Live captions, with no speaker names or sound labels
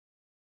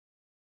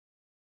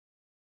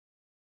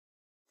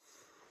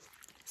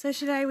So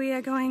today we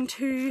are going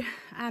to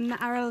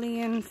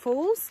Euchulla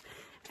Falls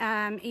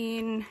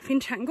in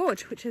Finch Hatton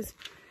Gorge, which is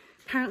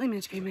apparently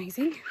meant to be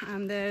amazing.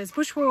 There's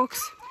bushwalks,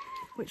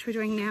 which we're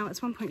doing now.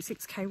 It's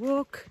 1.6k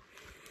walk.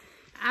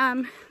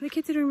 The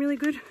kids are doing really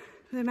good.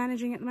 They're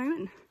managing at the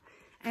moment.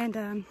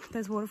 And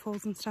there's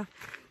waterfalls and stuff,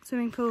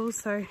 swimming pools,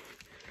 so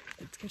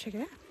let's go check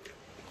it out.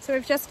 So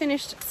we've just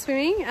finished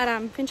swimming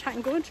at Finch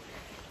Hatton Gorge.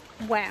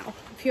 Wow,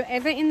 if you're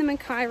ever in the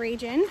Mackay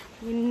region,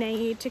 you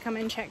need to come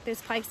and check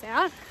this place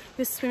out.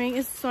 This swimming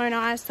is so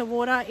nice. The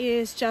water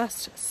is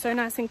just so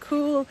nice and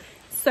cool,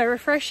 so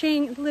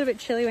refreshing. A little bit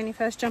chilly when you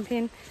first jump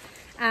in.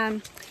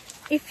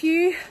 If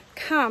you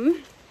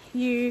come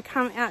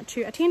out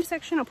to a T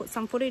intersection. I'll put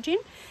some footage in.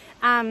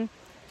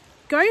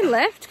 Go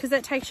left because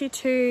that takes you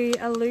to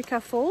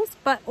Euchulla Falls,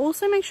 but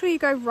also make sure you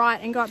go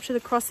right and go up to the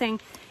crossing.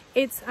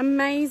 It's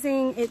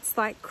amazing. It's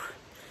like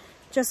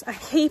just a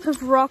heap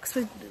of rocks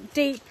with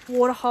deep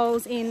water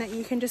holes in that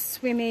you can just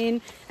swim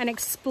in and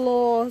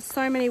explore.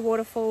 So many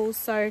waterfalls,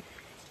 so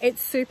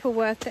it's super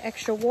worth the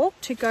extra walk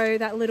to go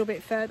that little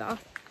bit further.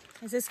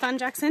 Is this fun,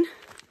 Jackson?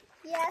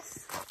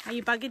 Yes. Are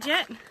you buggered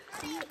yet?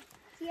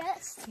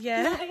 Yes.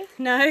 Yeah?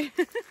 No?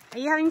 Are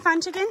you having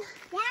fun, chicken?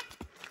 Yeah.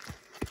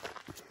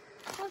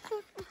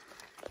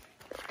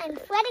 I'm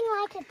sweating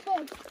like a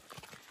pig.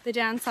 The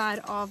downside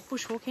of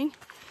bushwalking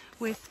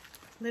with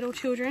little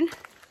children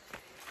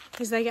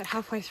is they get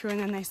halfway through and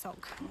then they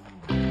sulk.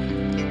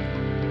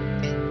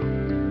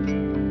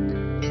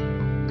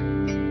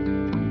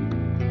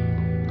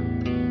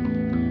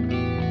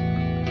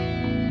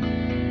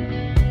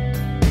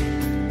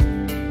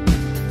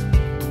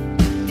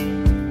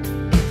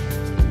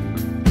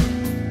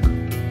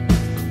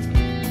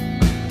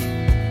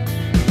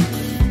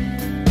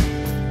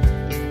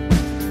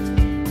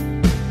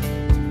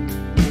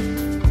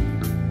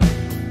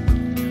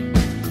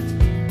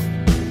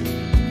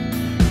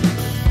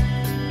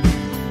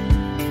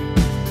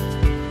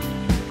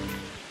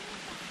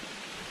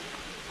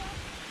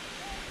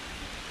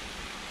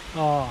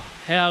 Oh,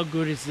 how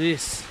good is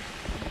this?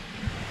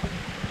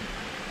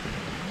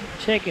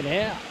 Check it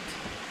out.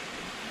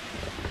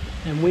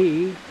 And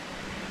we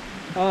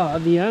are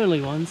the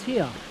only ones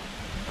here.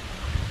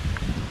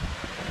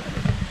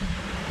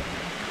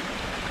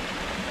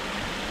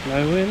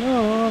 No, we're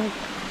not.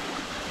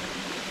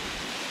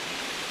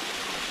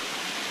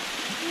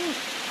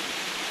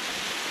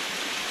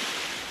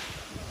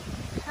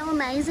 How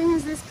amazing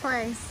is this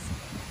place?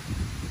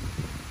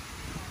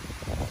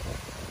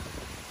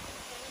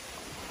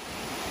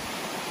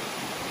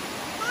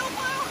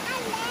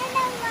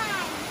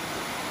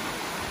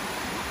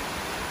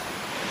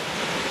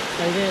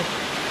 Stay there.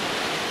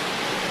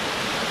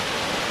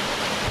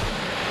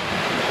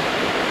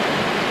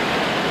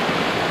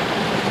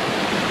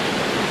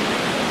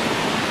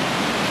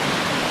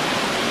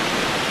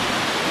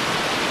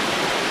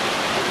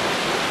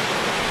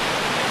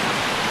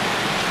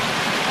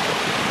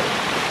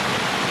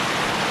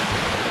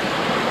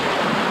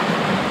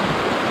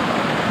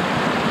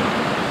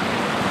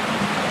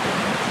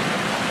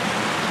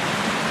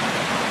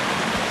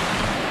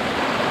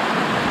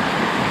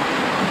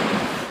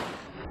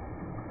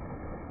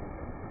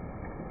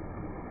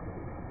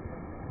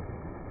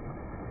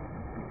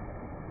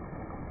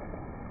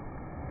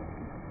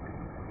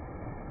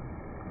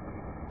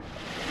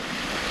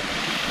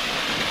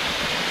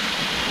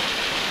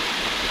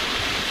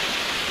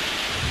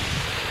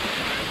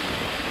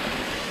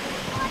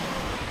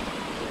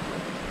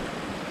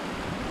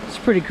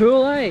 Pretty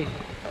cool, eh? Yeah.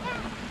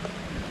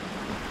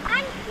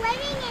 I'm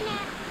swimming in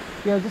it.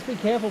 Yeah, just be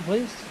careful,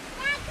 please.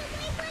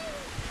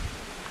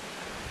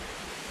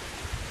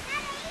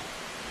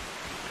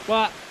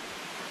 What?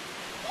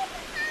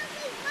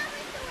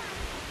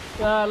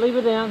 Leave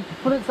it down.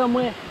 Put it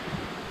somewhere.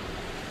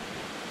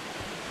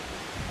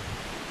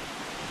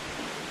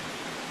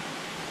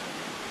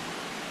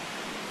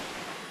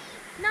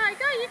 No,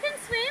 go, you can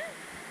swim.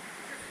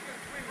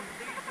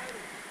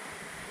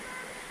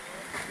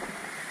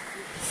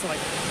 It's like...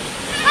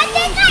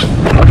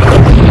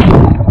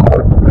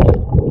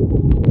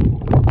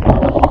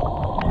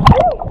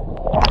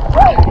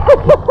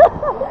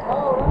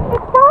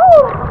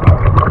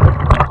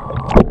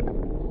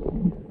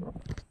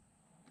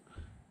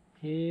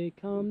 Here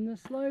come the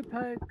slow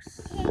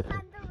pokes. Here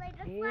come the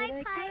little Here slowpokes.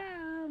 they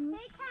come.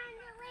 Here come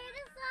the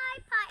little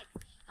slowpokes.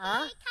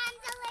 Huh? Here comes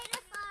the